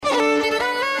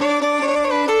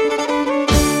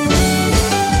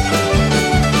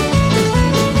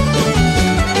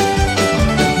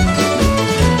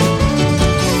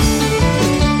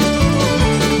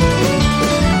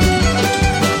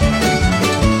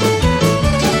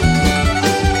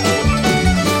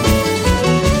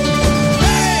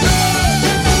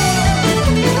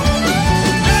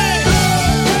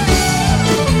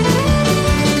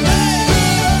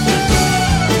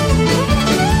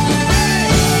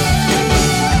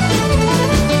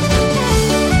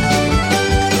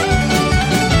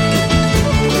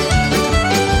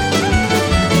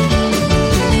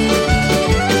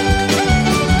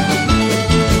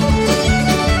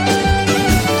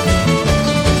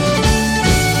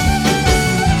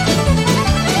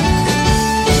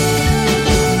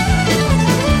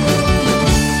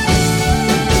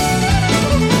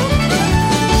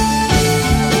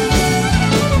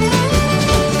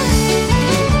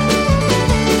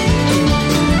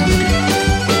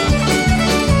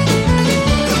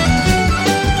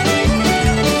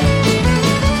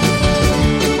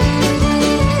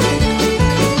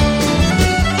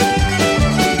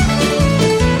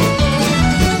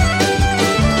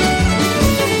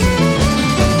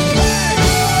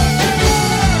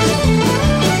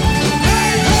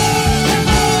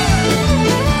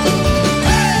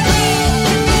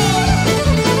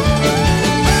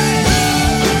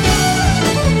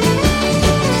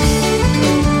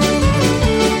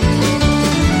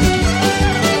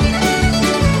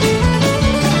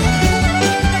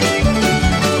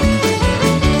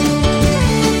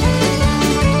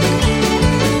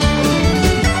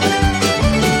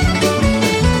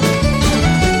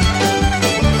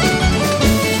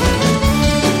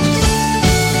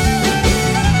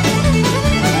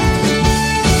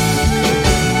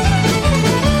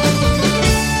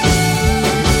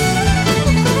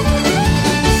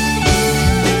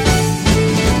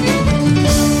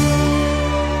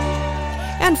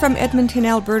And from Edmonton,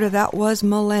 Alberta, that was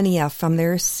Millennia from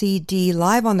their CD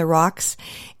Live on the Rocks,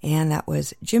 and that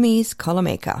was Jimmy's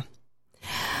Kolomeka.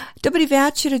 Добрый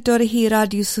вечер, дорогі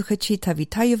радіослухачі, та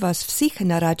вітаю вас всіх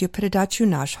на радіопередачу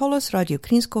 «Наш голос» радіо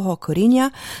Українського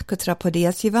коріння, котра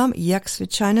подається вам, як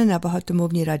звичайно, на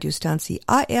багатомовній радіостанції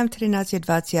AM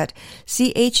 1320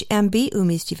 CHMB у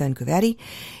місті Ванкувері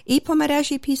і по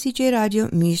мережі PCJ Радіо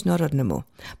Міжнародному.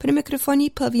 При мікрофоні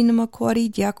Павліна Макорі,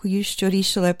 дякую, що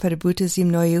рішили перебути зі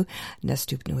мною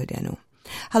наступну годину.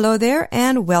 Hello there,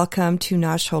 and welcome to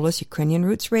Nash Holos Ukrainian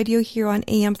Roots Radio here on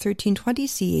AM 1320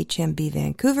 CHMB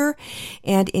Vancouver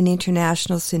and in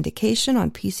international syndication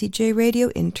on PCJ Radio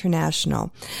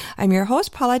International. I'm your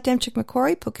host, Paula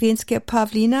Demchik-Makori, Pokrinska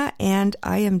Pavlina, and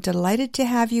I am delighted to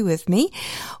have you with me.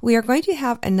 We are going to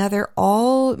have another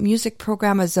all-music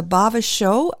program, a Zabava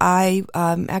show. I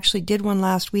actually did one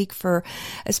last week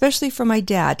especially for my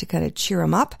dad to kind of cheer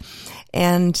him up.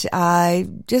 And I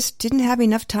just didn't have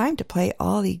enough time to play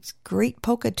all these great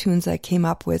polka tunes I came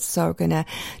up with. So we're going to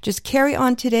just carry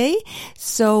on today.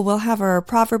 So we'll have our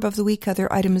proverb of the week, other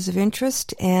items of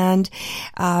interest, and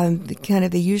kind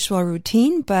of the usual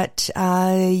routine. But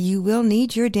you will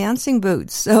need your dancing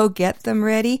boots. So get them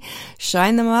ready,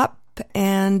 shine them up,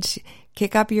 and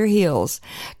kick up your heels.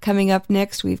 Coming up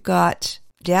next, we've got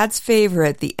Dad's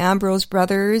favorite, the Ambrose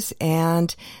Brothers,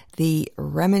 and the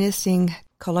Reminiscing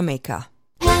Kolomeka.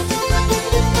 Thank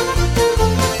you.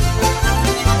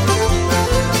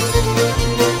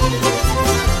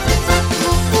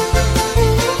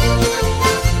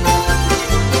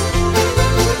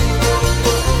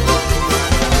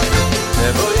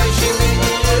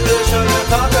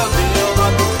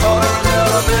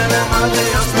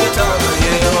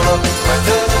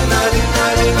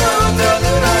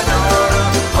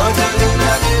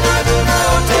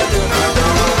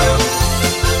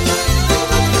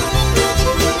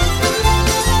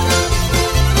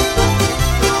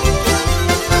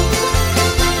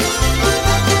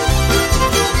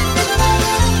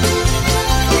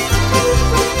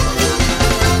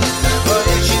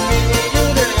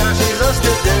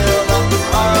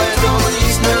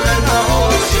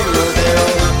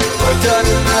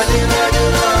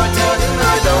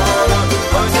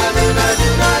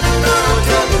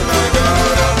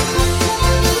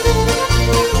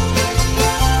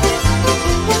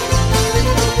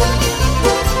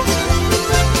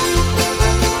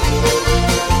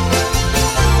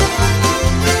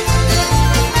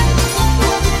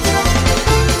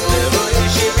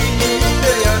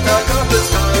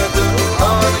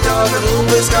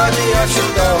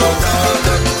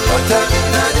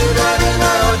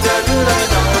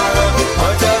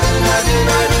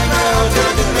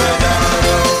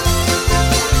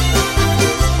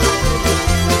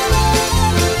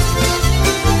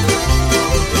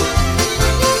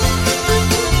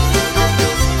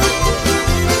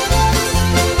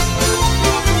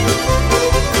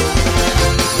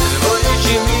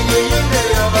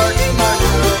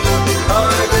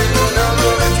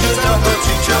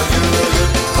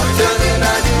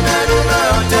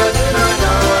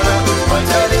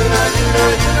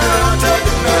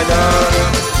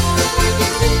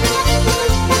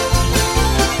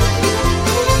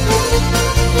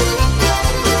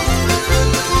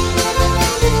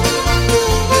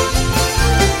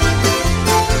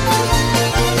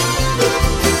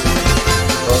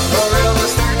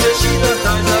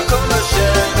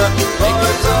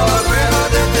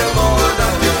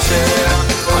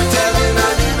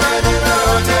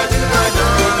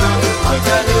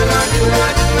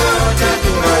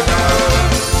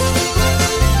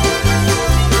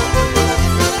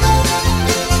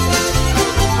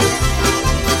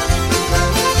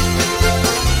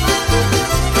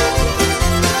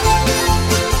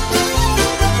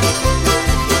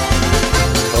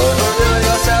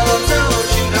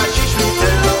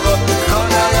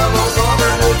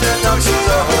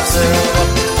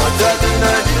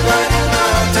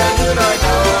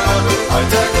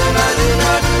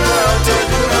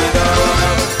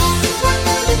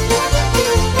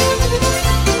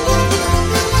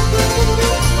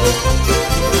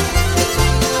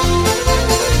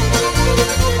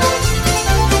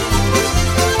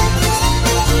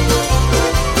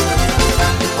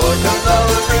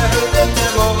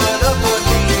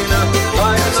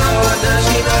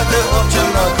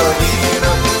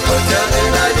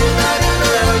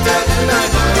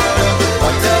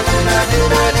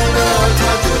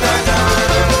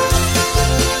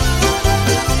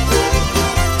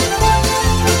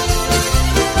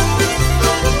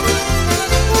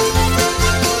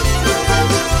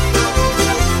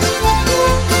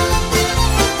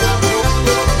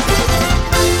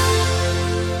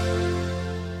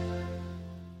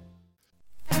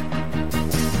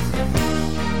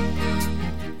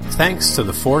 Thanks to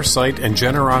the foresight and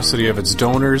generosity of its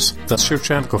donors, the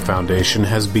Shevchenko Foundation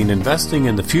has been investing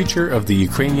in the future of the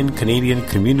Ukrainian-Canadian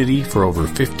community for over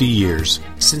 50 years.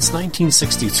 Since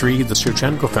 1963, the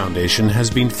Shevchenko Foundation has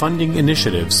been funding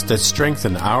initiatives that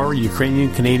strengthen our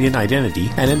Ukrainian-Canadian identity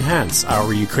and enhance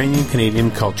our Ukrainian-Canadian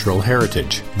cultural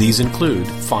heritage. These include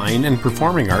fine and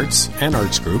performing arts and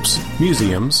arts groups,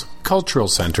 museums, cultural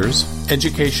centers,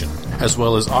 education, as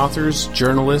well as authors,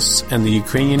 journalists, and the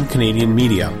Ukrainian-Canadian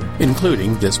media,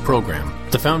 including this program.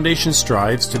 The foundation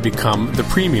strives to become the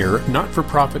premier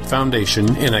not-for-profit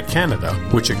foundation in Canada,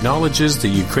 which acknowledges the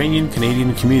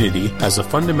Ukrainian-Canadian community as a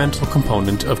fundamental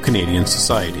component of Canadian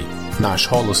society. Nash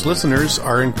Holos listeners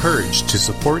are encouraged to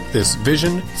support this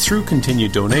vision through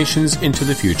continued donations into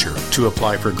the future. To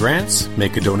apply for grants,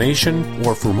 make a donation,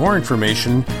 or for more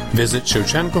information, visit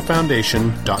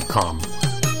ShevchenkoFoundation.com.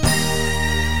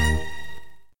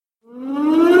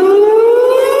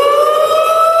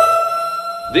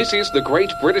 This is the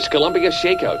Great British Columbia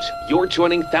Shakeout. You're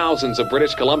joining thousands of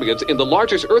British Columbians in the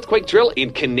largest earthquake drill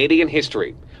in Canadian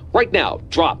history. Right now,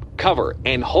 drop, cover,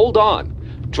 and hold on.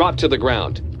 Drop to the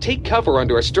ground. Take cover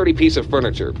under a sturdy piece of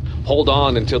furniture. Hold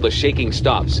on until the shaking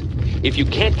stops. If you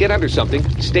can't get under something,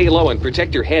 stay low and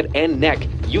protect your head and neck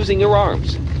using your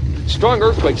arms. Strong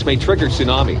earthquakes may trigger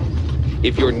tsunami.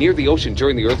 If you're near the ocean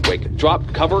during the earthquake, drop,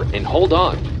 cover, and hold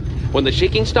on. When the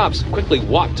shaking stops, quickly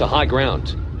walk to high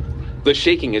ground. The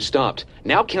shaking is stopped.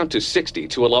 Now count to 60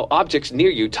 to allow objects near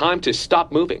you time to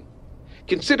stop moving.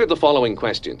 Consider the following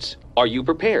questions. Are you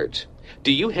prepared?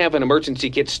 Do you have an emergency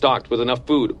kit stocked with enough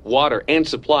food, water, and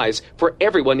supplies for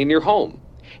everyone in your home?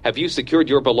 Have you secured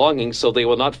your belongings so they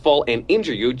will not fall and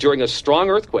injure you during a strong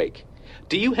earthquake?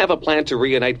 Do you have a plan to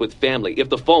reunite with family if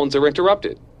the phones are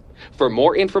interrupted? For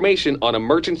more information on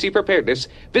emergency preparedness,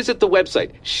 visit the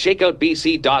website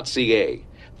shakeoutbc.ca.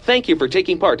 Thank you for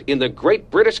taking part in the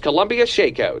Great British Columbia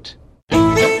Shakeout.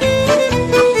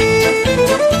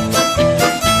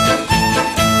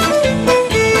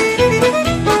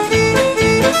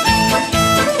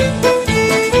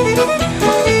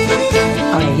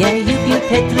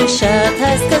 Petrusha,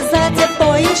 ta сказати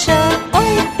боїша.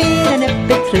 Ой, Піране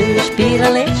Петруш,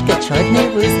 піралечка, чорний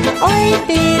вуз. Ой,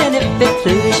 Піране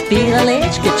Петруш,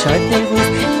 піралечка, чорний вуз.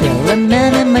 Пила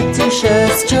мене матуша,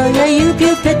 що я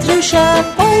люблю Петруша.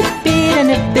 Ой,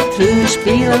 Піране Петруш,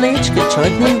 піралечка,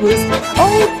 чорний вуз.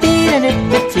 Ой, Піране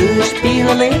Петруш,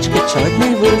 піралечка,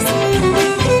 чорний вуз.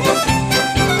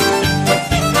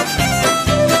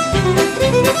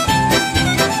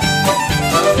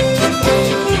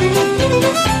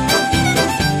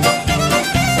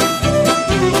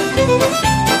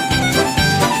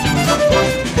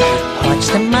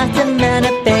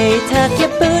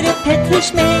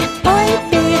 Ой,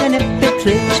 Піране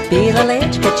Петруш,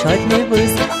 піралечка, чорний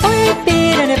вуз. Ой,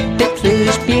 Піране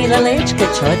Петруш, піралечка,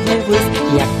 чорний вуз.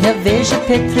 Як не вижу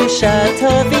Петруша, то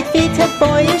від вітер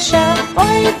боїша.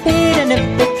 Ой, Піране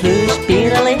Петруш,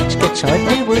 піралечка,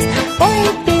 чорний вуз. Ой,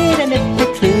 Піране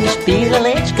Петруш,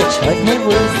 піралечка, чорний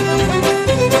вуз.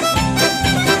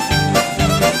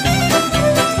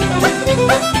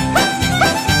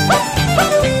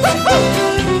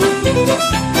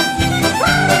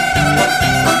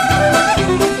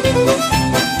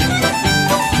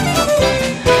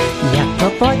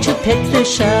 Побачу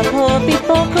Петруша, побі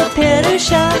боку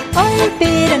Перуша. Ой,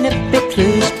 Піране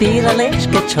Петруш,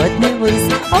 піралечка, чорний вуз.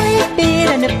 Ой,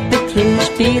 Піране Петруш,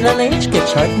 піралечка,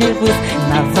 чорний вуз.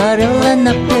 Наварила,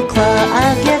 напекла,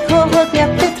 а для кого для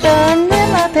Петра?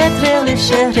 Нема Петри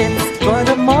лише гриць,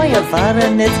 скоро моя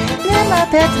варениць. Нема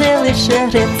Петри лише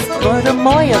гриць, скоро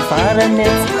моя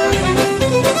варениць.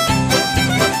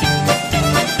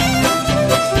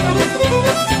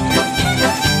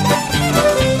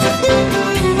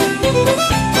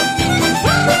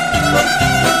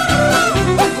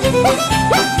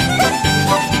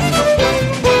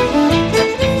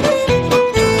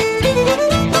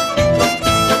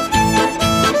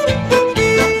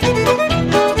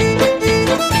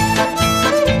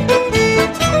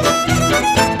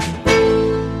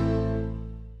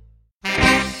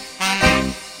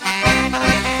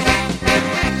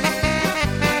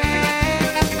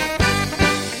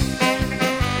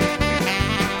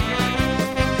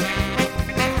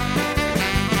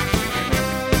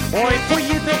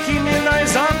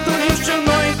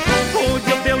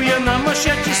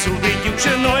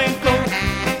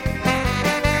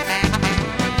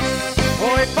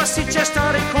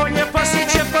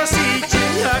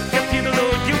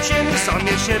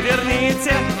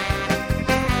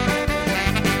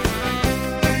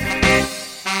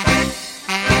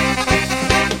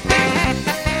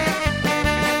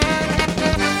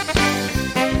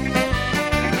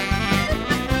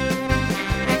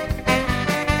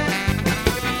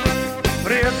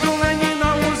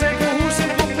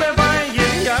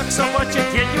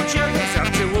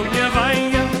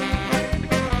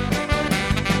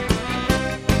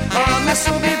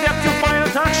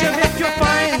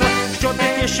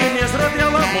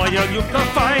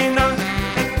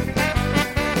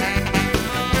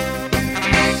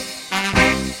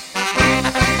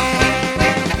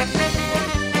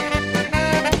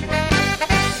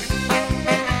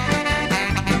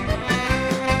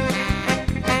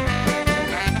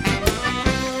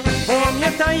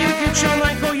 хитаю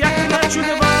дівчонайко, як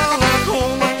начудувала,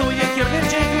 кола тої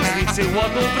кірниченьку звідси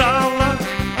воду брала.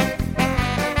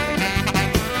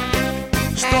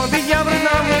 Щоб я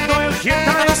вринав водою,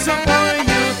 хитаю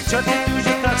собою, що ти дуже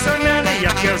так самений,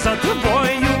 як я за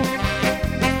тобою.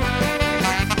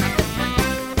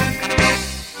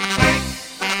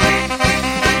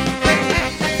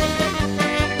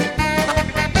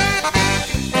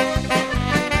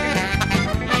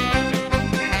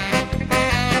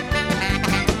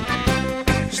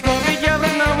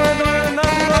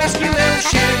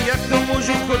 Як на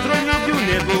ложу, котру люблю,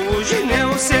 небо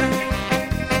оженився.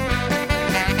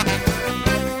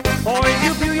 Ой,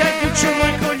 люблю я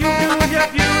дівчонку, люблю я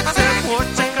б'ються,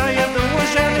 почекає до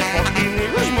ожени, поки не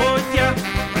вижмотя.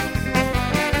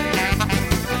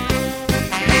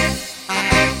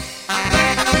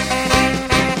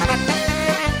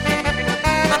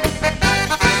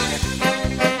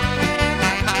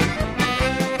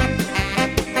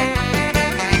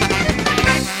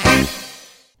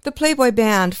 The Playboy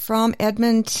Band from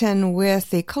Edmonton with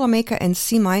the Kolomeka in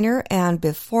C minor, and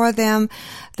before them,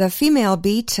 the Female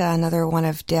Beat, another one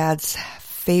of Dad's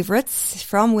favorites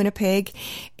from Winnipeg,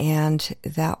 and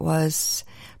that was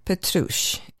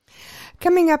Petrush.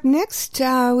 Coming up next,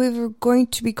 we're going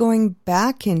to be going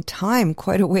back in time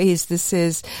quite a ways. This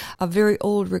is a very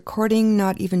old recording,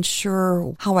 not even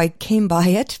sure how I came by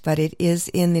it, but it is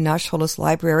in the Nash Holos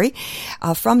Library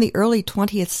from the early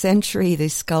 20th century, the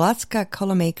Skalatska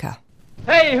Kolomeka.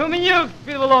 Гей, гуменюк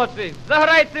співолочий,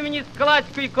 заграйте мені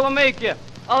скалацької коломейки,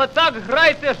 але так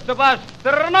грайте, щоб аж в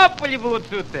Тернополі було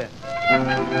чути.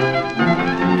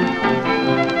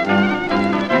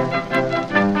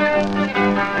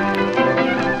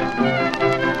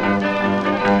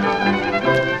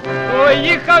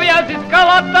 Поїхав я зі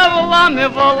Скалата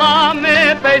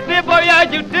волами, та й зібав я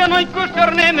дівчиноньку з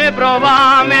чорними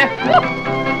бровами.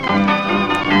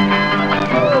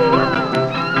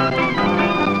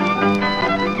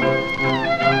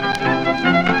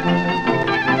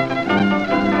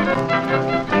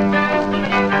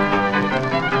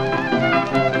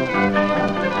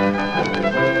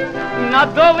 На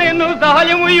долину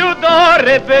загальмую, до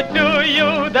риби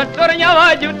чую, де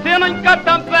чорнява дівчинонька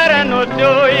там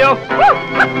переночую.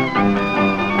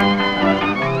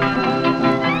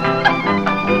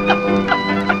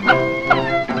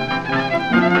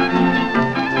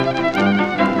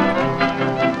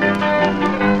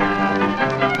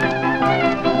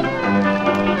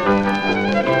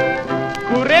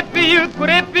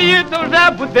 Кури п'ють, то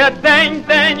вже буде день.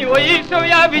 Ой, що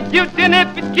я від дівчини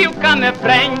під ківками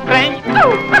брень.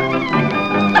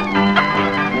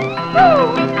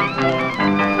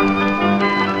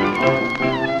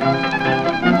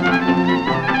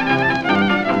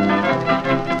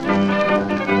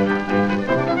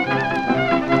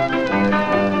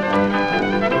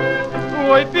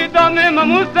 Ой, підами,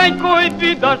 мамусенько, ой,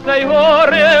 піда ще й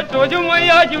горе, чую,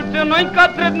 моя дівчинонька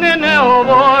 3 дни не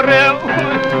говорив.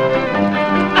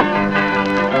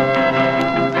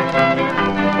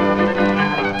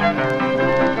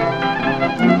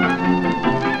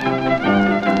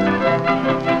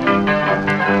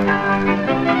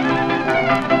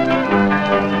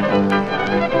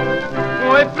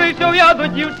 Ой, прийшов я до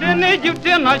дівчини,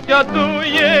 дівчина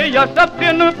сядує, я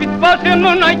шапкину під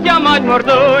пашину натямать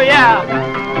мордує.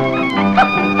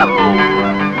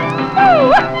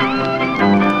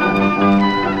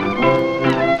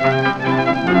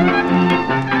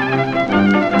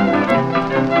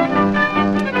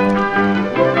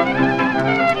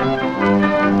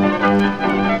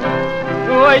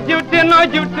 Ой,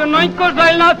 дівчинонько,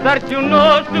 жаль на серцю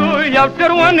ношу, я в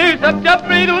червоний шапця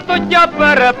прийду, то я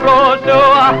перепрошу.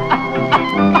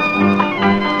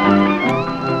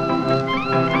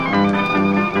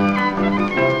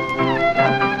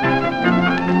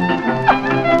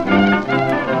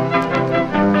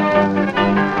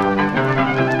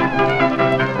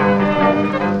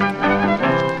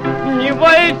 Не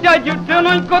боїся,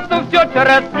 дівчинонько, то все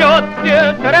через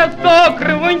тьотки, через того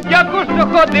кривунтяку, що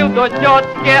ходив до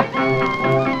тьотки.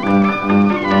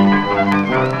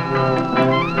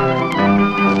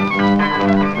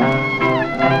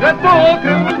 Через того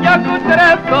кривунтяку,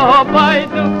 через того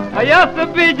байду, а я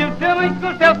собі дівчиноньку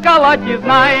ще в Скалаті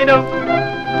знайду.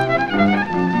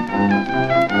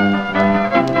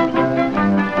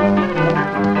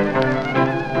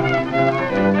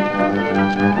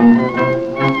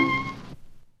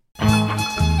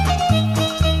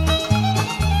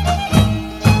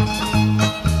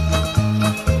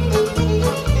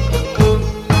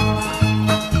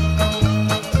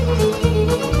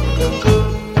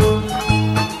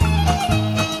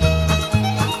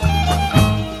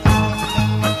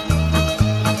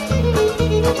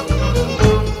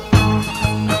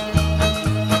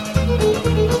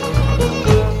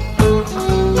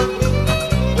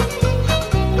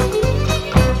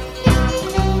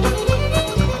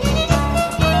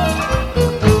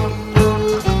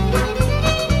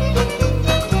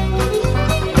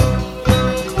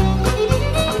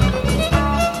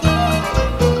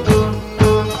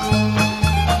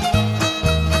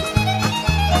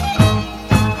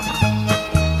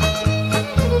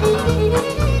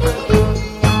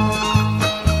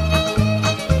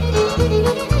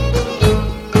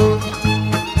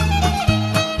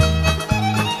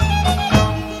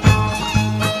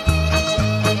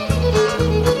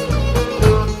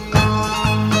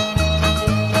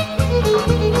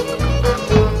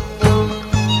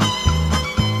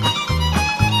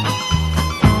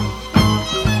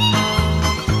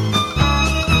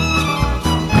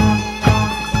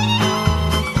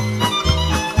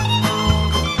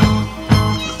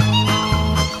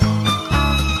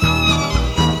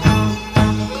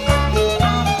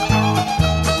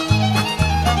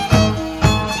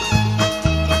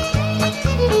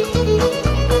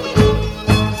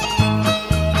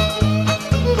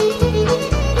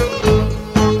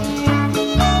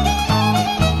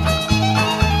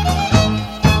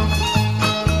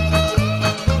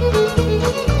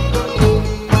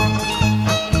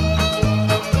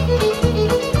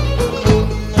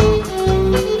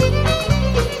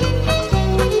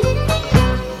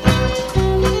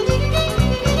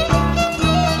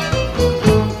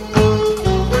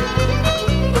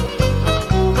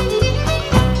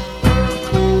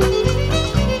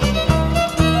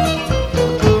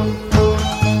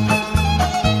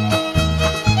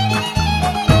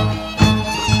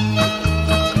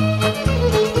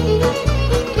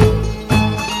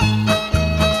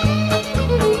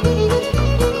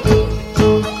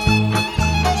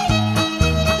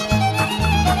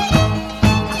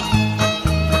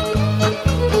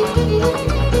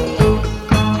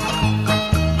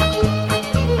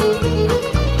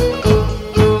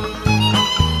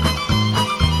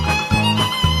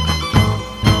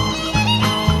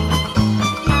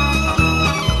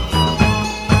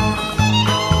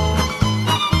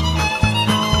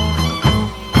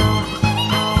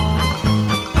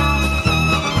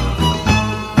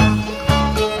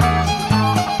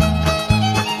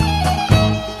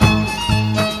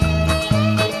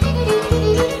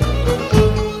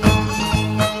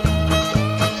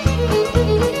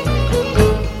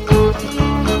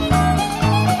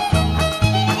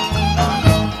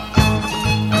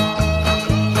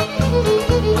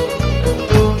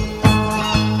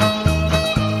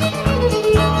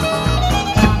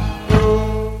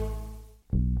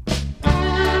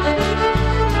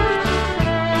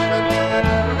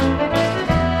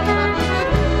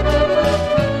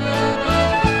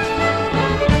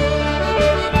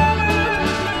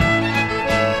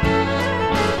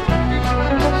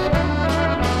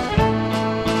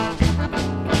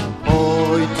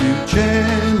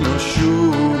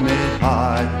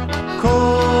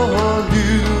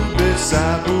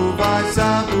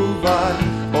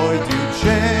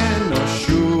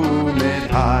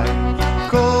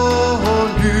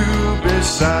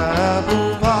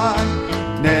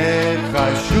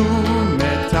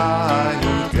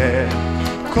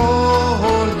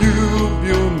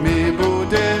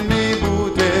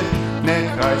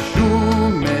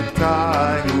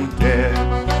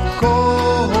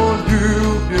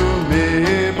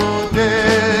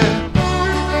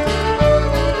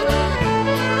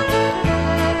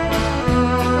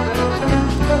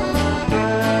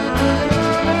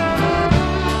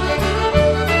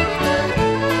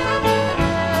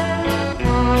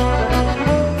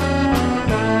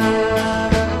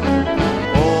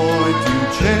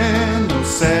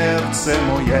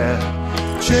 moje.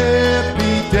 Če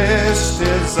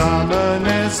pideste za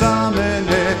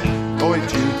mene, oj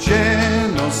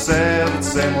čučeno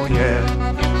srce moje.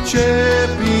 Če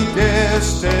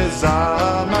pideste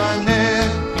za mene,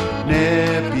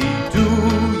 ne pidu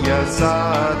ja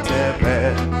za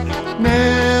tebe.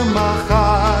 Ne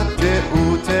mahate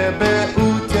u tebe,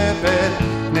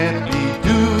 ne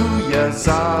pidu ja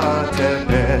za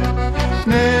tebe.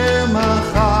 Ne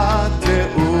mahate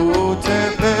u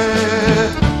tebe.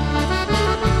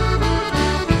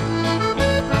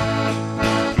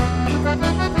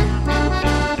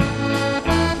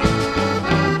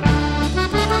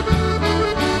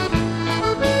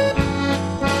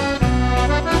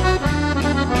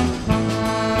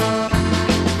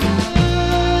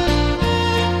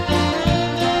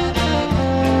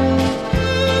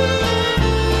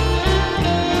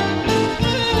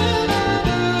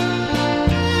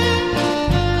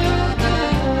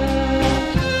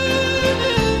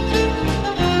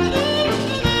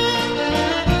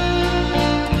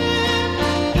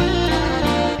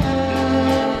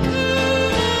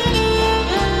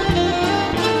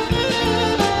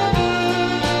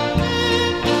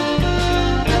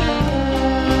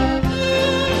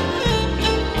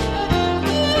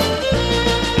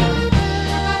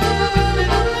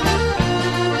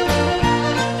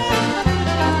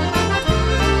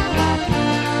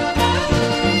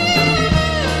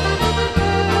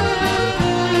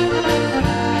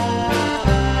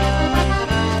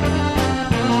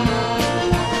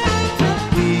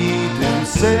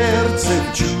 Serce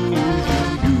čuju,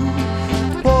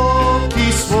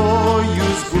 poki svoju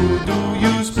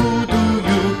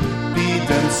zbuduju,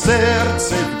 pitam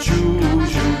serce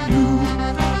čuju,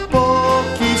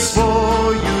 poki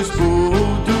svoju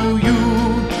zbuduju,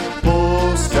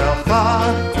 postal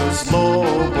hatu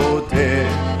slobode,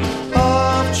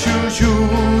 a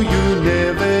čuju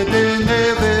ne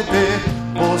vede,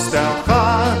 postal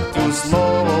hatu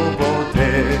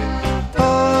slobode,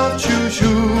 a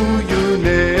čuju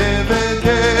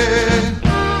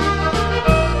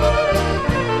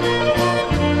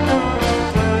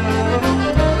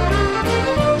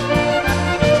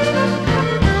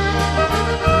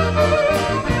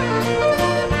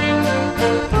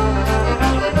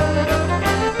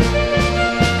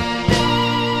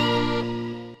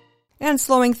And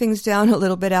slowing things down a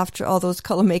little bit after all those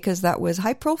Kolomekas, that was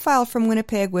High Profile from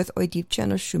Winnipeg with Oj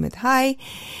Divcheno Shumit High.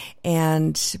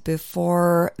 And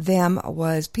before them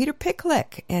was Peter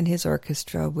Piklik and his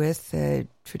orchestra with the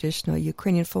traditional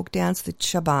Ukrainian folk dance, the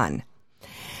Chaban.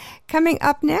 Coming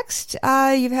up next,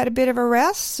 you've had a bit of a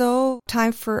rest, so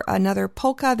time for another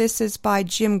polka. This is by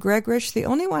Jim Gregorish, the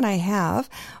only one I have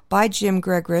by Jim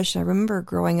Gregorish. I remember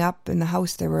growing up in the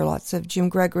house, there were lots of Jim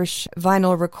Gregorish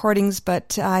vinyl recordings,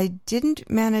 but I didn't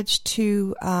manage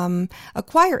to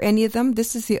acquire any of them.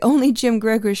 This is the only Jim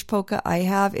Gregorish polka I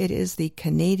have. It is the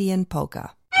Canadian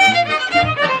polka.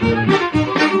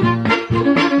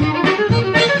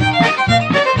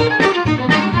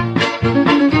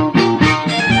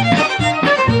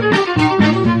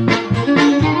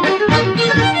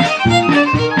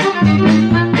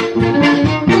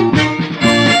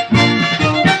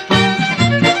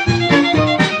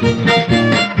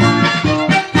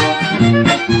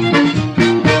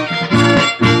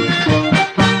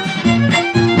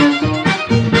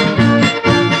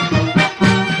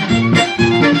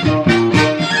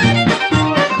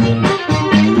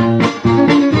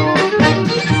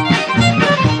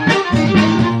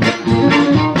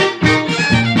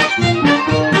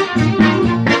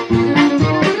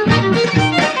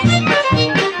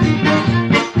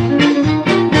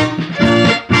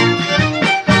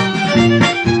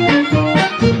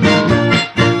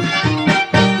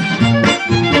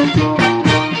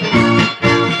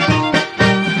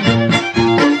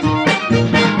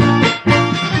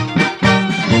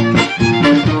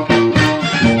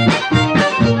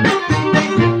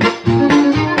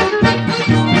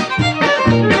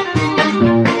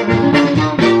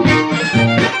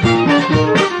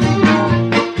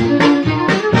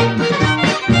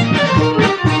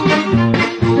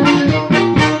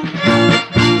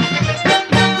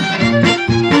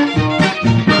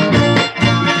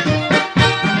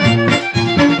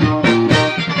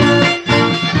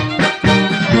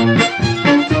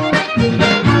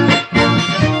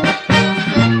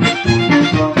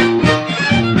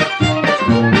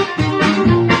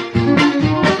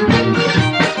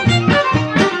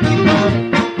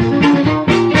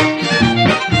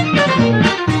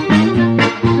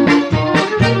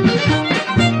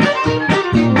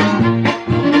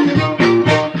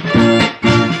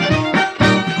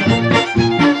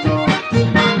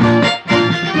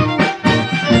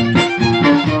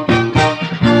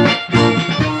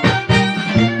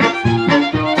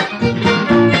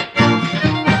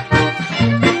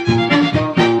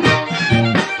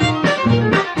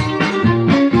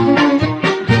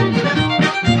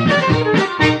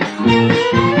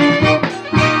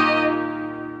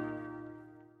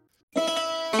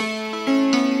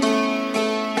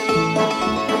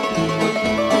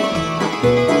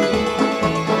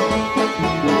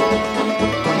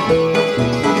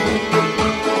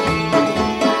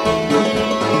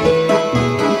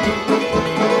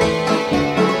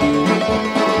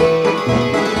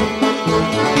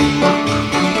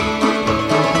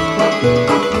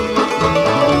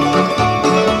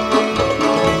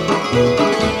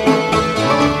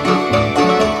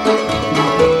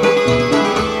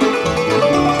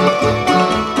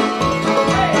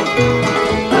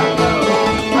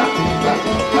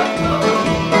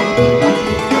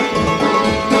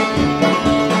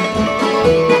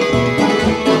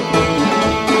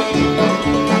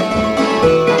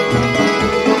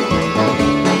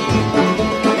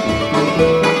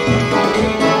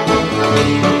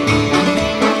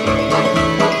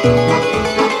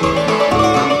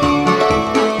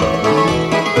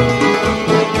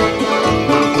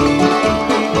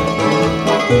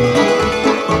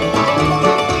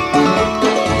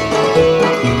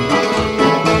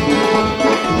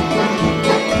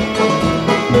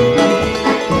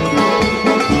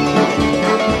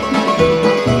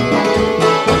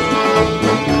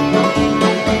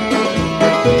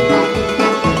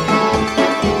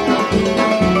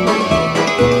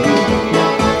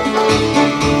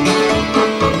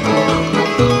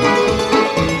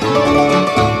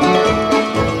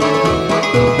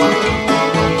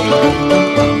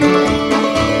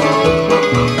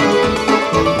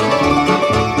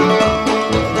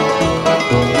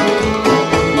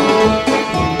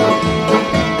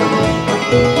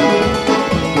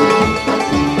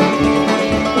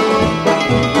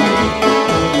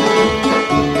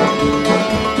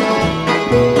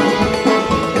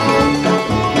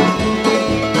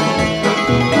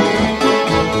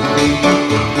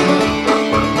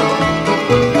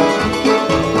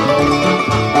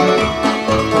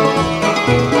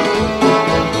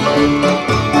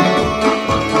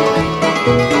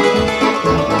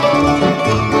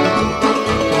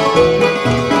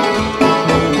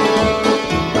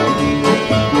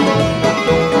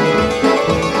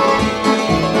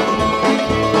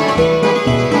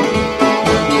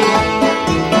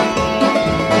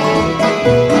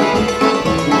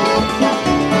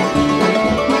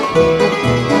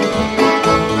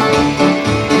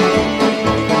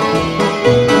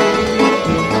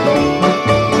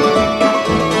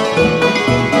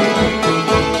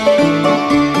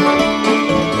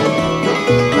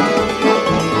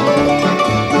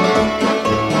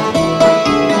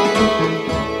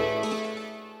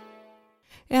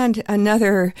 And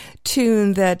another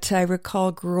tune that I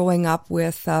recall growing up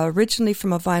with, originally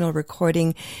from a vinyl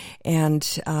recording, and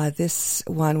this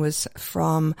one was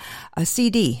from a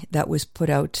CD that was put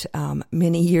out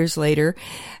many years later.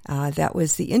 That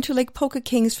was the Interlake Polka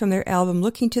Kings from their album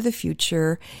Looking to the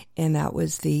Future, and that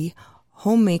was the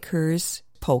Homemakers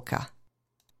Polka.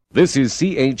 This is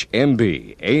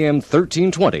CHMB, AM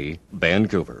 1320,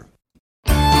 Vancouver.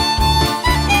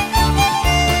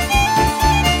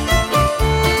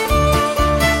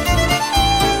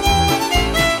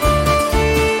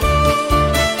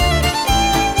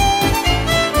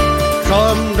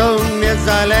 Шомдуни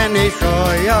зелені,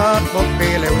 що я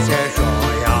попилився, що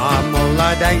я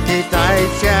молоденький,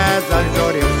 тайся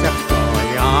зажурився, що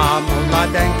я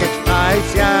молоденький,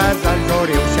 тайся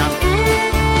зажурився.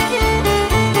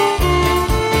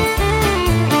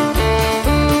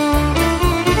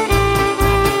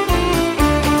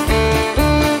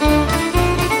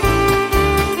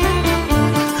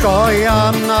 Що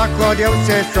я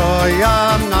накодився, що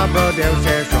я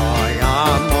набудився, що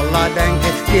я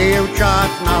молоденький,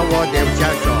 дівчат наводився,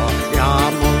 що я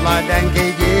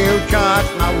молоденький, дівчат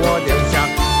наводився.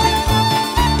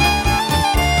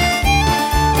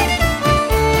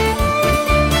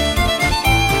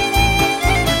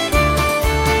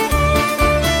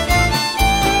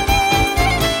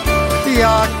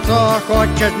 Як то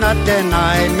хочеш знати,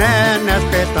 най мене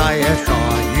спитає, що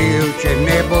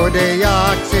дівчини буде,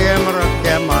 як 7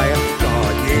 років має, що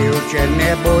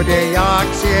дівчини буде, як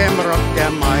 7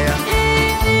 років має.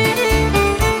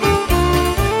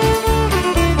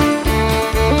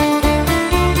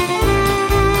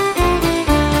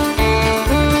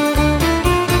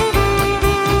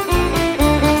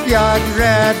 Як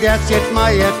вже 10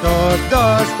 має, то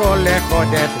до школи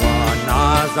ходить,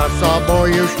 вона за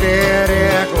собою 4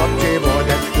 хлопці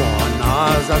водить, вона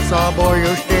за собою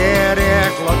 4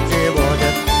 хлопці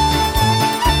водить.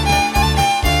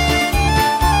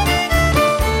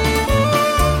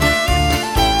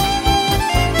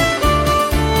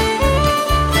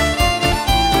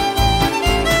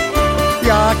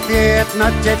 Як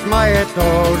 15 має, то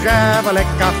вже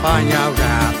велика паня,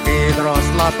 вже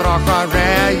підросла трохи,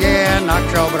 вже є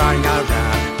наче вбрання, вже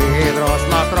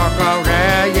підросла трохи,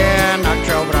 вже є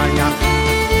наче вбрання.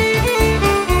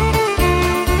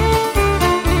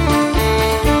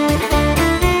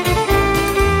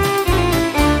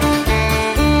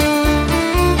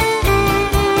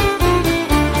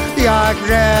 Як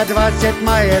вже 20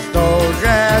 має, то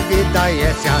вже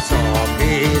віддається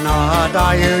собі,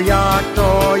 нагадаю, як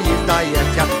то їй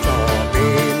здається,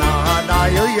 собі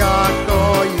нагадаю, як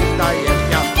то їй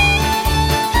здається.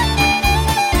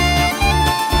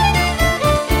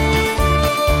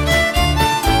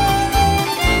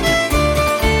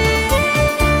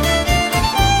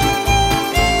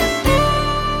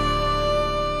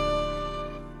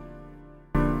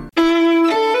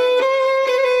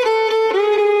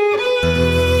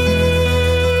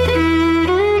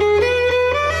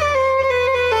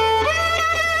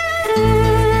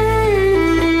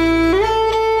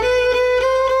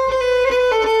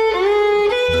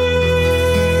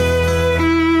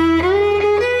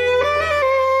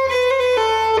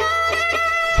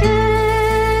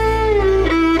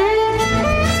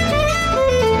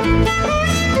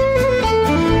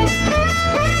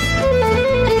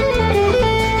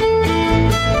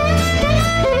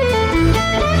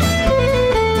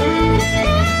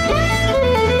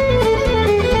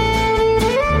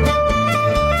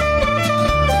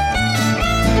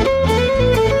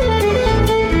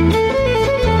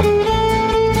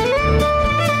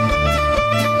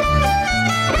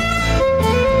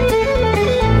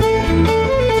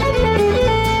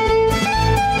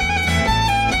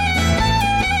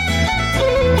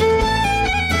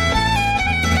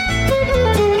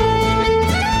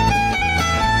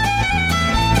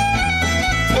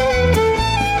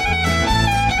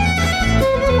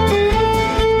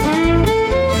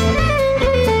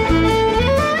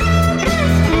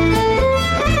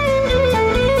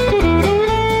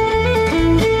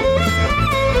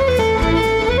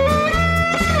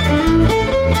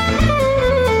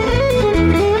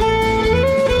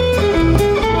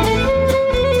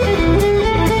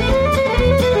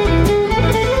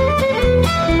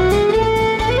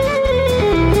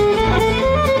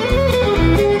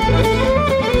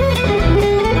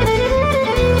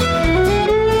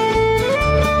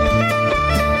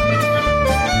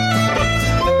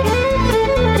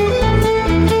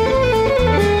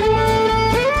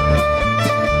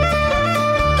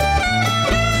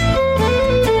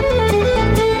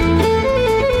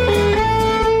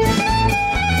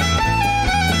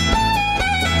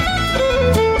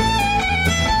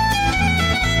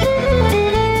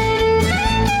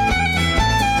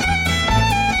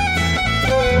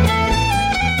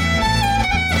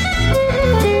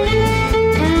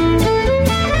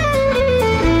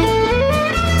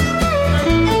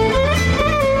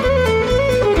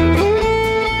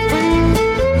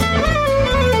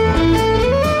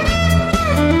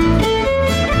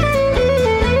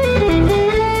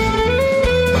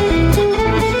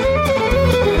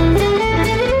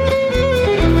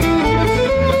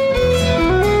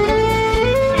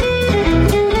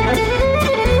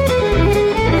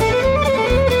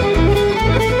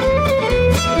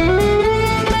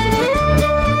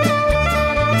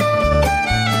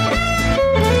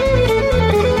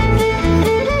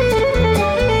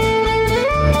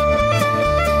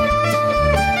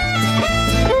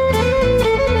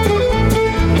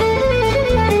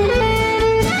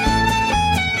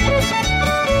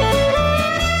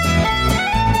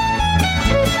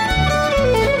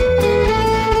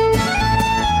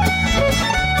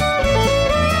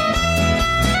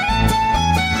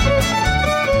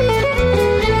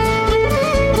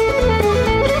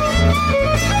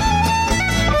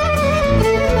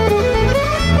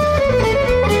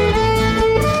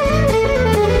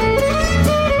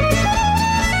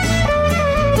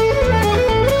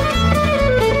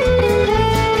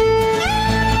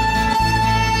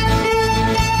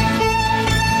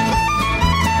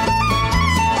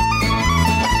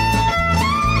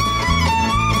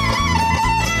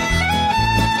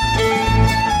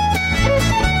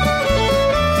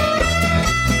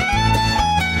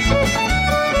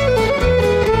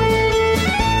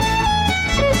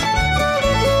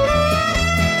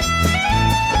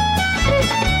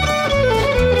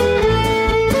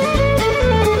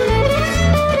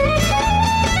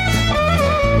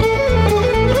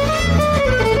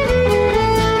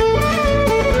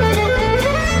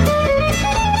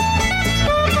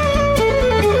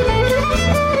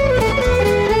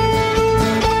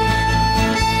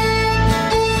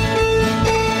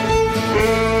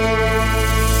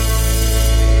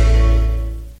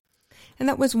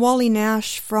 was Wally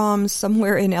Nash from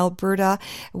somewhere in Alberta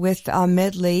with a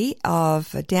medley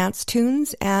of dance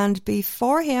tunes. And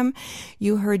before him,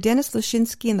 you heard Dennis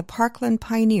Lushinsky and the Parkland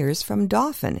Pioneers from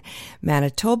Dauphin,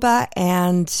 Manitoba.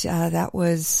 And that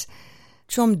was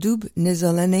Chom Dub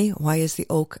Nizalene, Why is the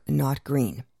Oak Not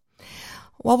Green?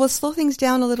 Well, we'll slow things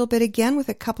down a little bit again with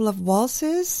a couple of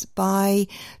waltzes by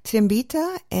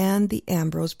Trimbita and the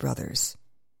Ambrose Brothers.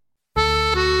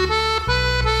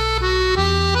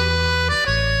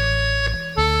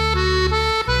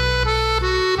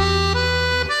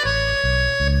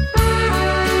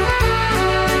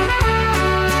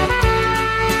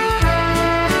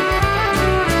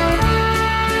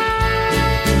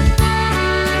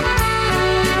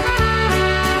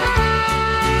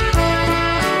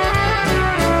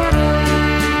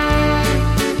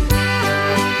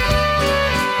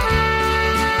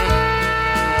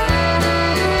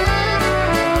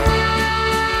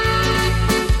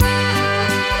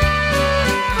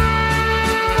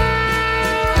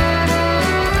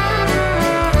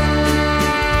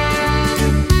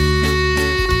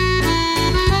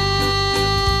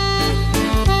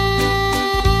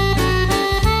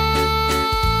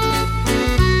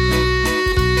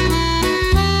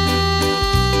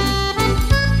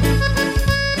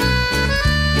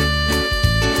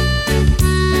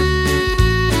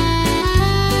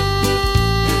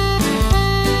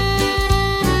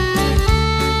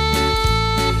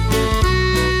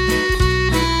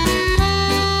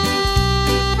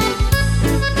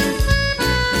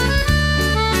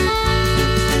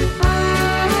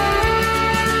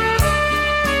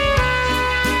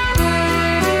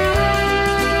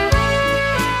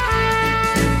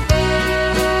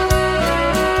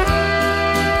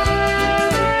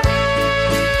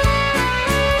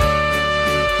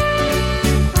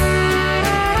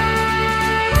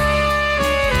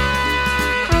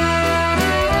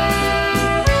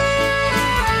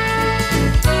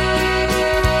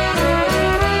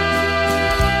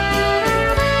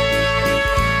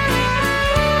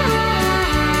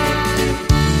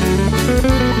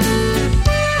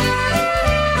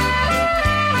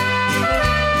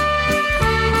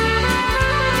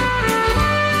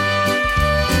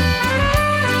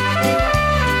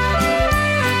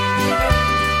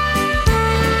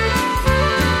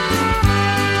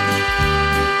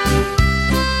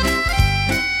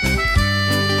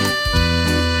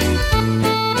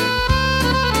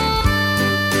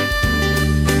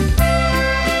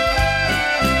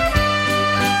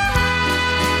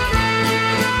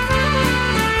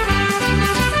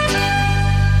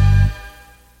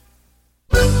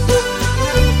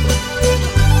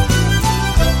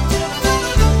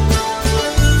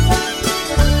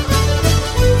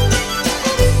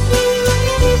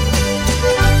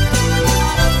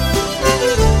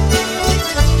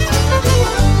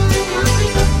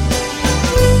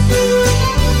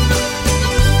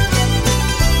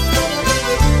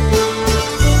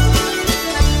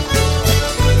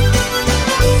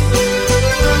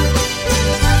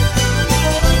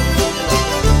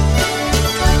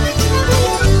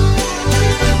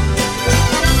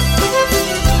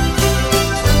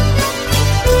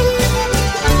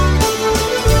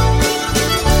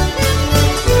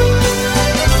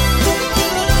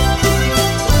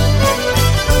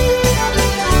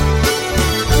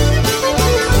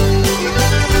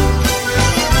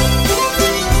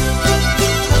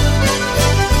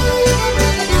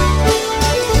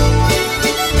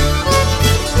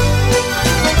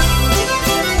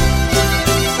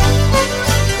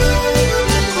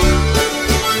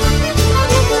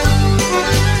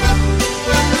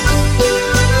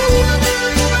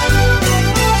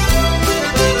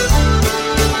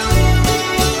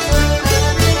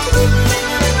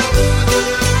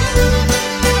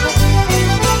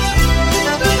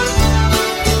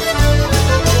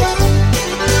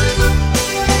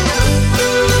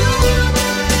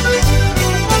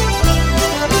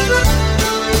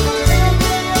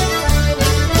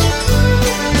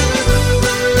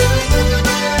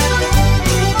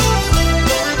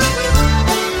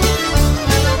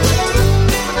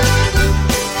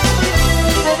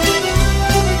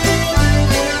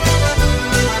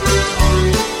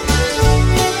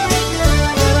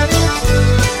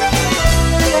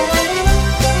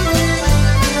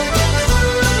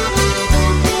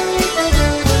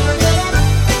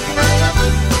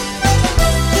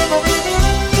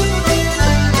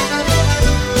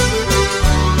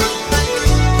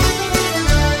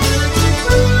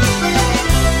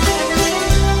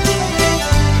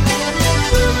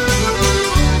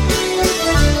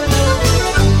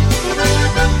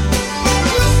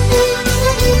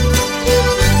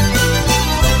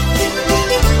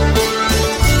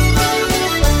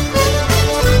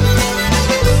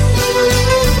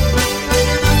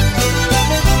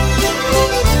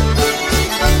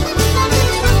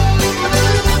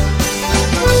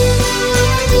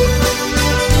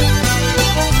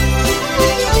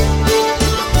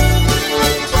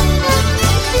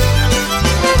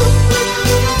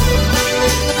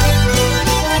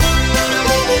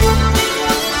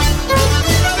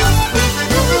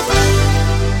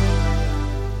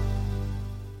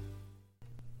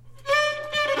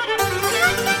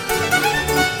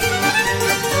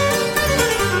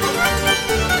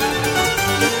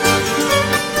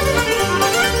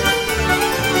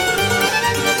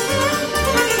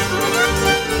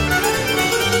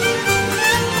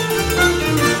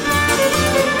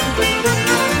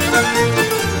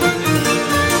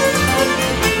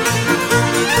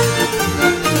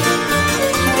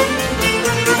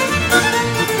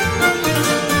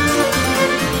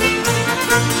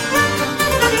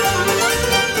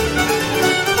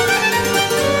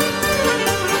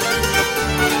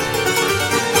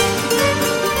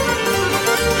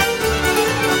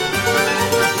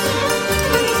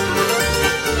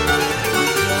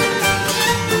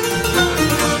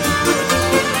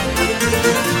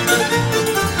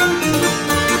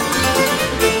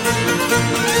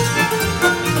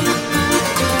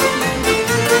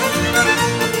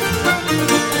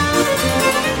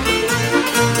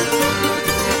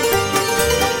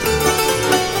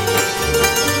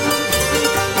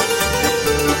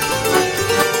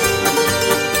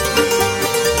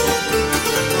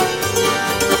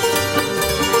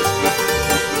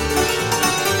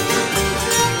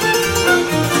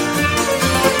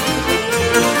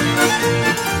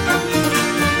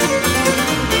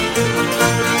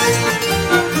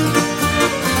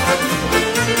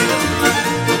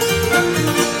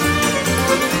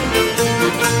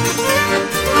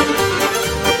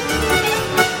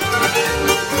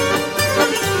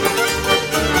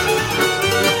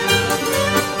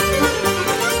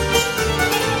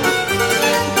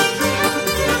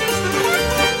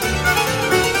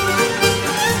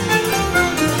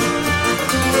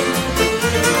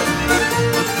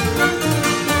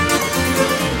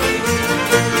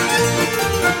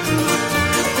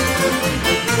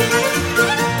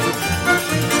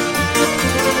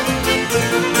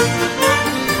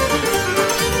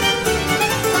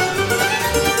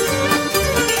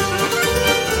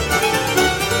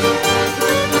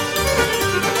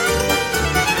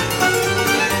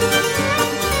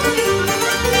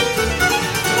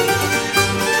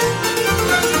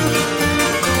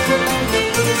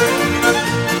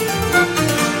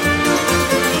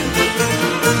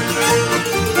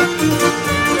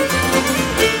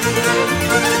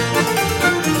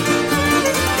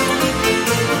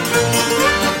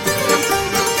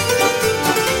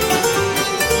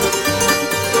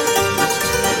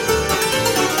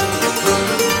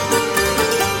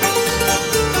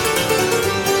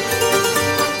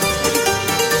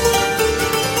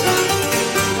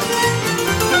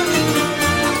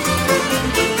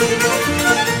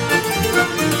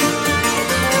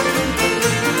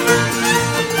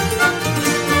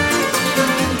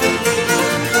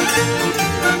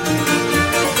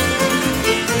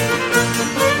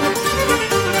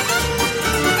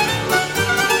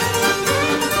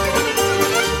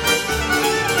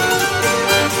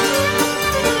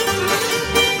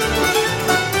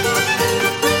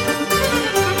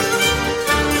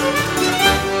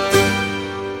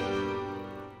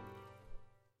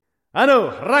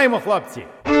 Ану, граємо, хлопці!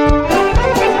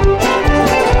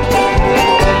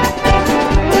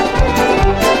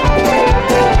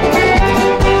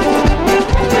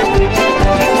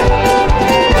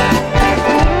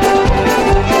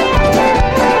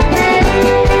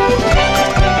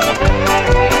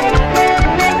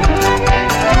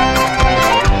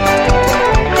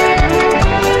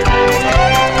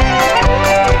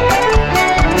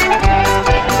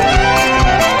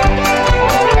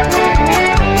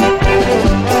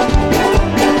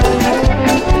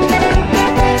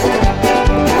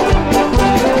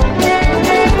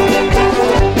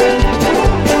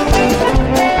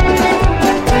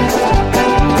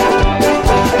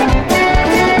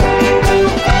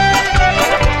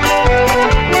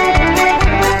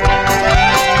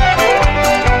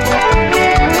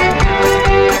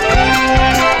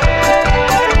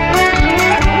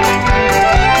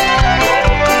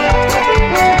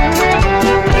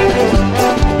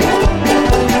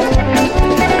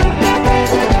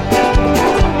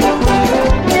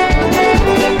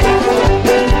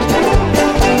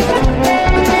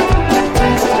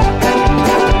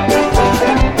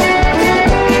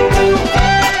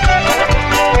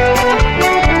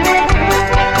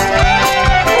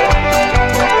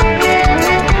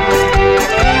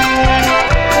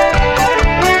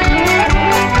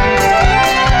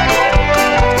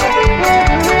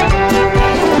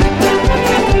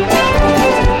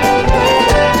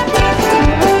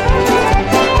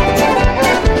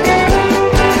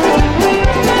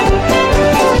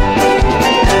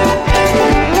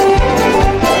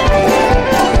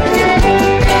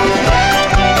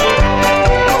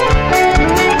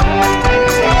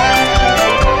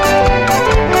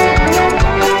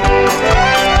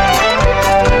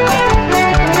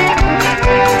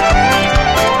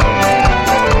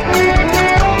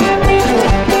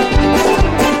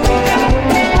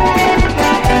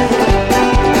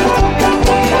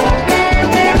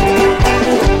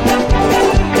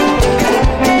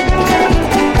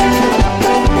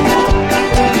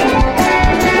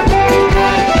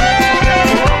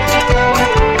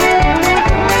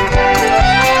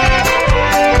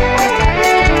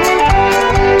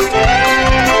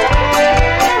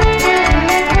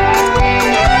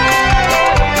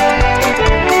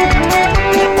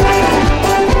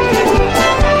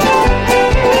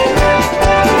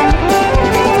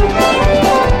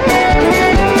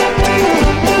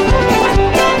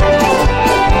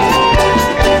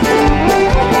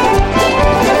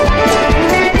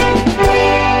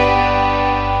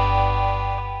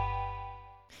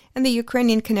 And the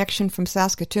Ukrainian Connection from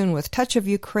Saskatoon with Touch of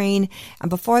Ukraine, and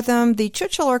before them, the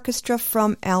Churchill Orchestra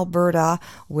from Alberta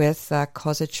with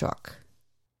Kozaczuk.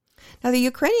 Now, the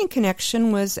Ukrainian Connection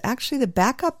was actually the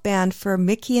backup band for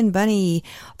Mickey and Bunny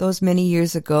those many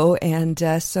years ago, and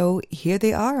so here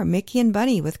they are, Mickey and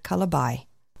Bunny with Kalabai.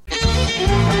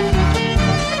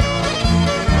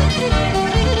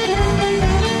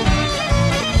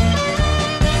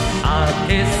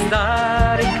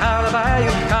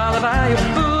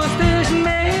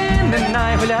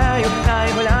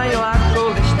 Гуляю, а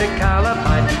коли ж ти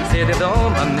калабай, сиди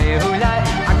дома, не гуляй,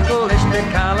 а коли ж ти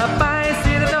калабай,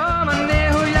 сиди дома,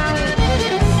 не гуляй.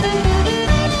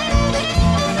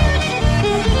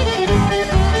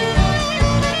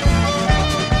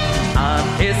 А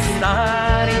ти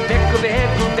старий,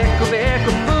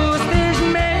 беку, пустиш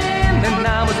мене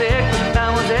на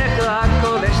музику, а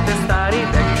коли ж ти старий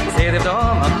бек, сиди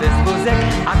дома без музик,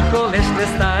 а коли ж ти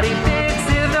старий бек,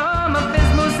 сиди дома без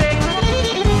музик.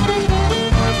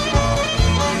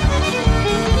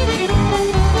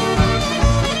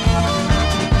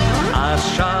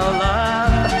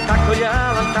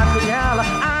 Так гуляла,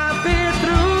 а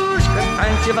Петрушка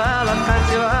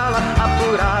танцевала, а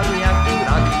бурак, як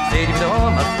дурак, сидів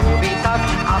дома собі так,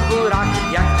 а бурак,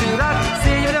 як дурак,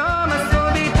 сидів дома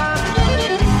собі так.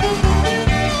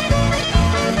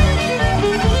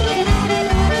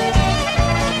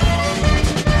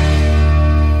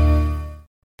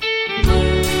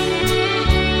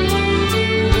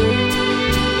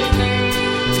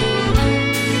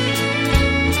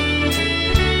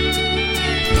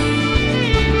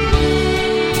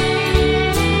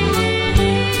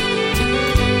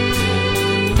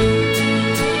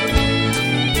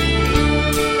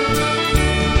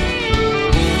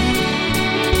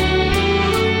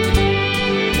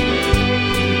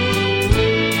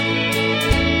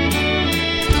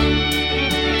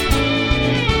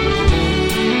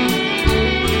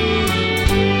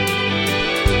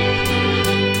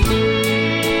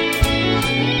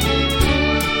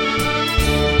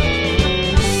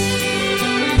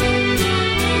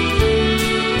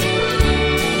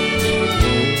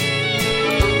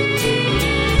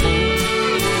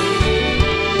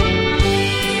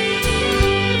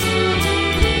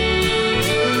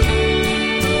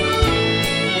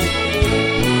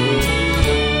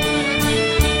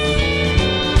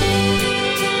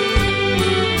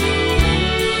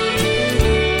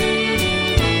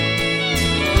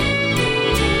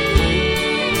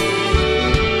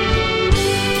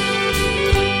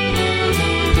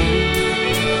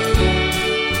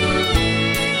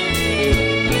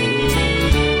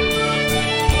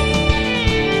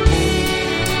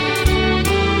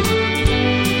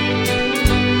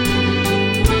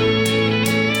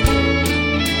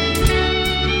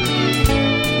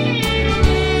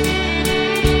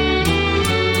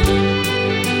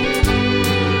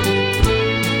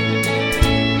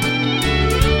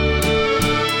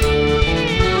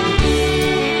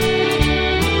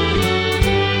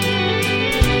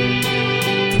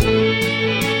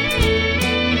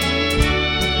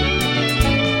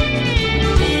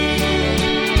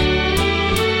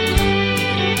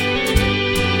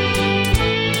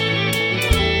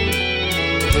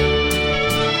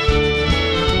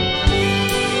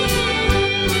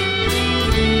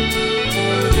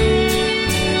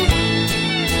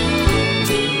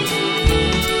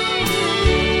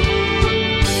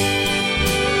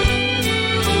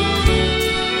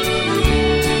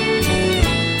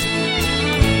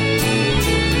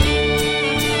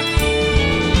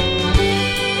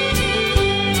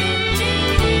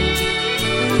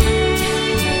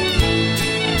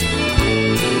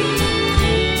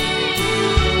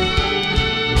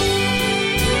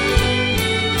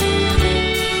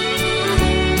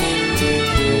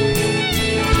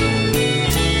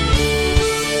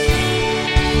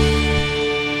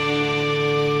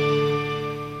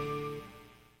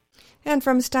 And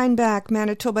from Steinbach,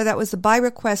 Manitoba, that was the By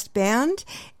Request Band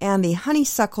and the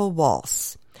Honeysuckle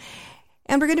Waltz.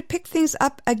 And we're going to pick things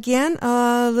up again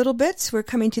a little bit. We're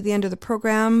coming to the end of the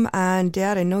program. And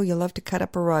Dad, I know you love to cut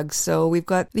up a rug. So we've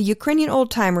got the Ukrainian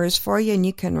old-timers for you, and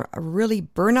you can really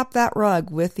burn up that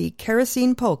rug with the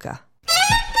Kerosene Polka.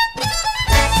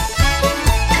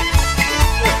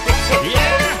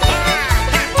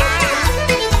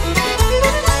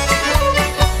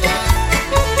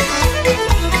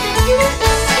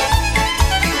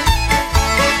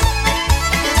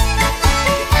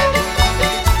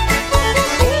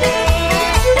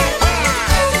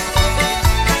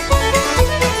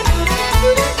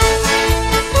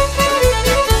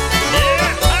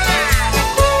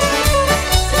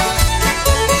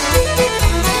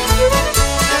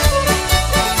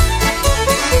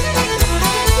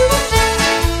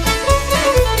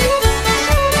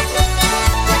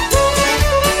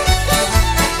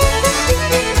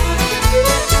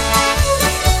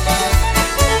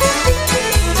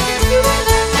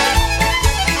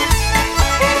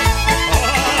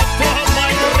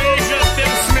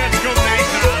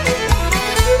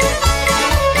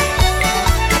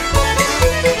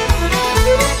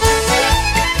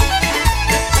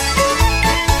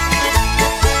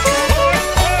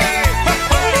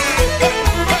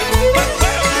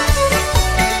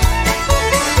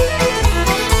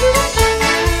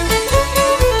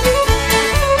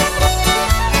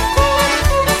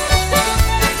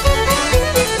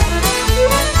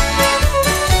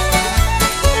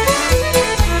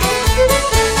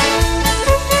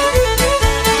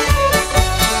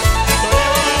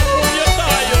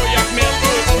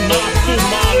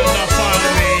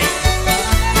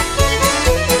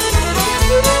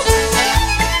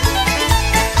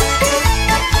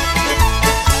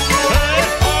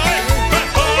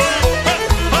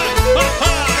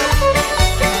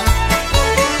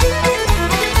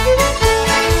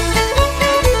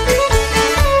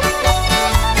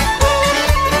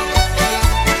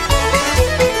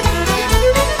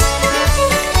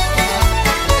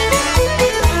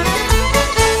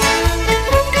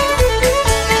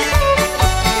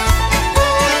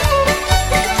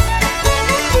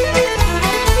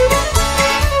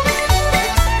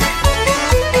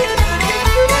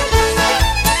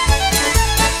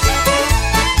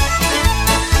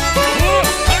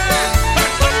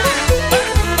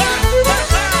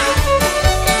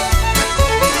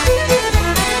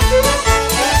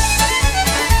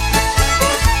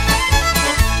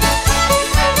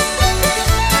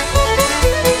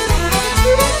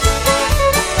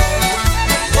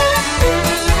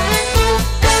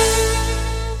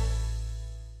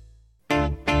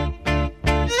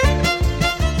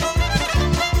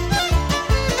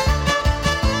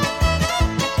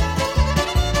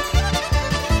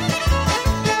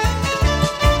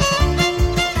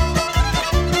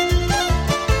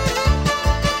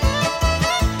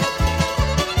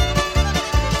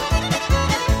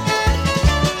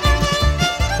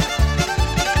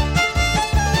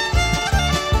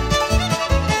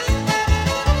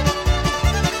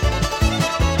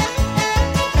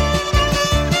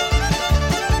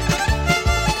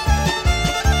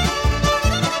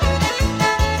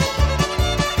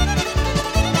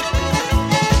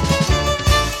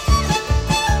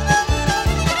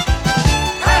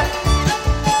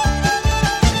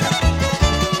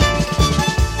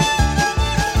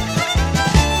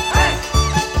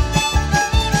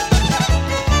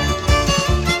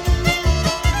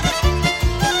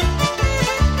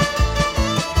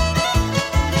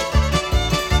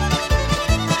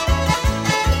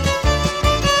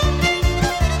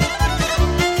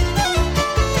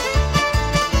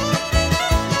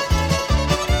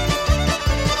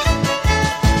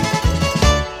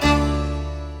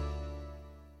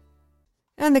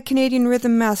 And the Canadian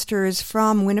Rhythm Masters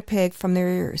from Winnipeg from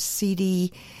their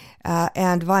CD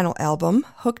and vinyl album,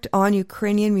 Hooked on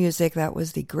Ukrainian Music. That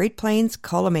was the Great Plains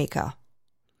Kolomeyka.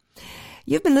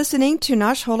 You've been listening to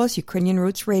Nash Holos Ukrainian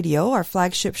Roots Radio, our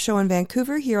flagship show in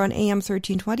Vancouver here on AM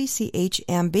 1320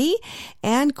 CHMB,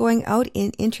 and going out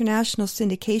in international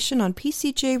syndication on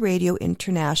PCJ Radio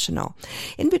International.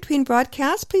 In between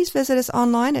broadcasts, please visit us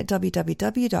online at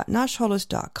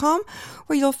www.nashholos.com,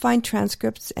 where you'll find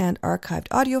transcripts and archived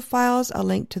audio files, a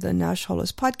link to the Nash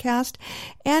Holos podcast,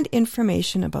 and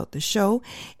information about the show.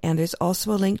 And there's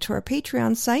also a link to our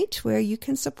Patreon site where you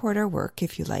can support our work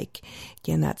if you like.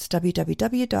 Again, that's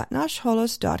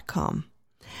www.nashholos.com.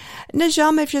 На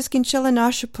жаль, ми вже скінчили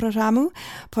нашу програму.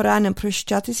 Пора нам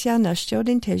прощатися на ще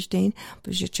один тиждень,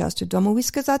 бо вже час додому і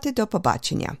сказати до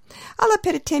побачення. Але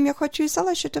перед тим я хочу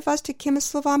залишити вас такими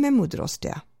словами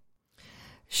мудрості.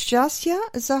 Szczęścia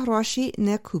za groszy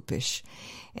nie kupisz.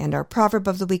 And our proverb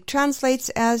of the week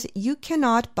translates as, you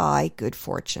cannot buy good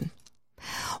fortune.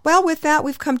 Well, with that,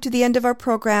 we've come to the end of our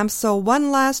program. So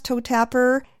one last toe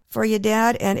tapper for you,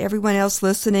 Dad, and everyone else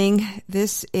listening.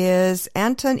 This is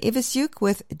Anton Ivysiuk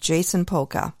with Jason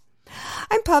Polka.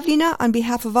 I'm Pavlina. On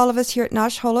behalf of all of us here at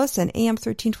Nash Holos and AM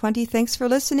 1320, thanks for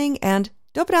listening, and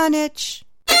Dobranic.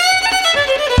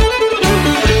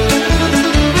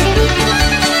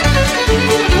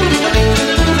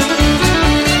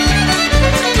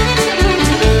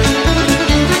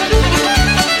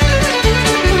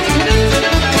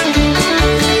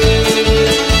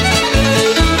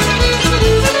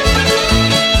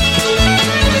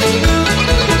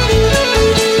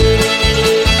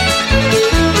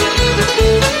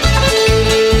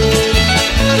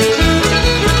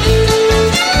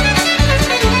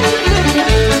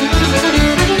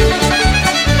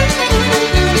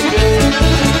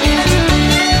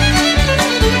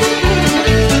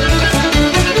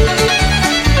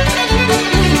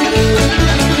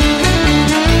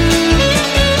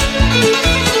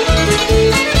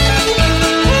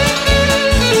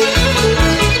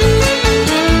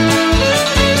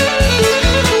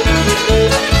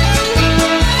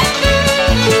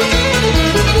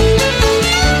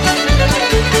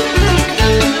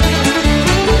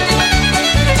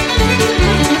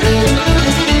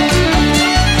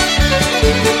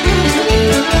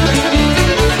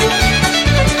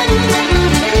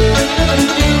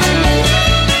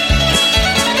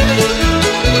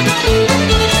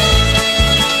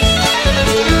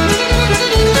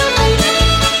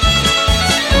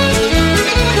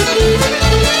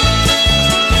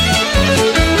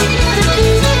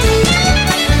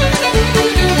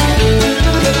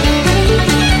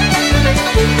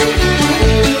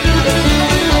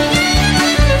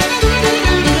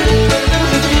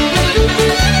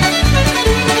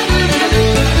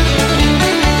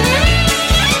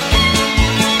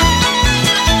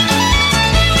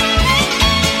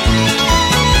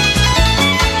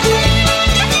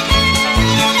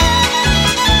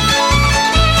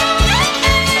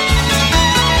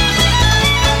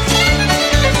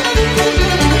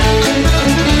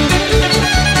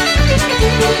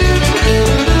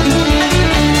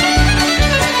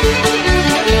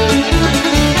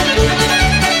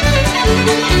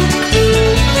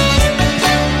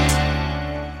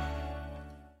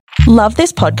 Love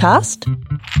this podcast?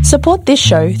 Support this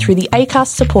show through the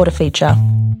Acast supporter feature.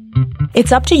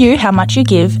 It's up to you how much you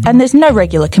give, and there's no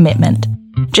regular commitment.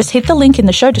 Just hit the link in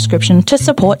the show description to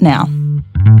support now.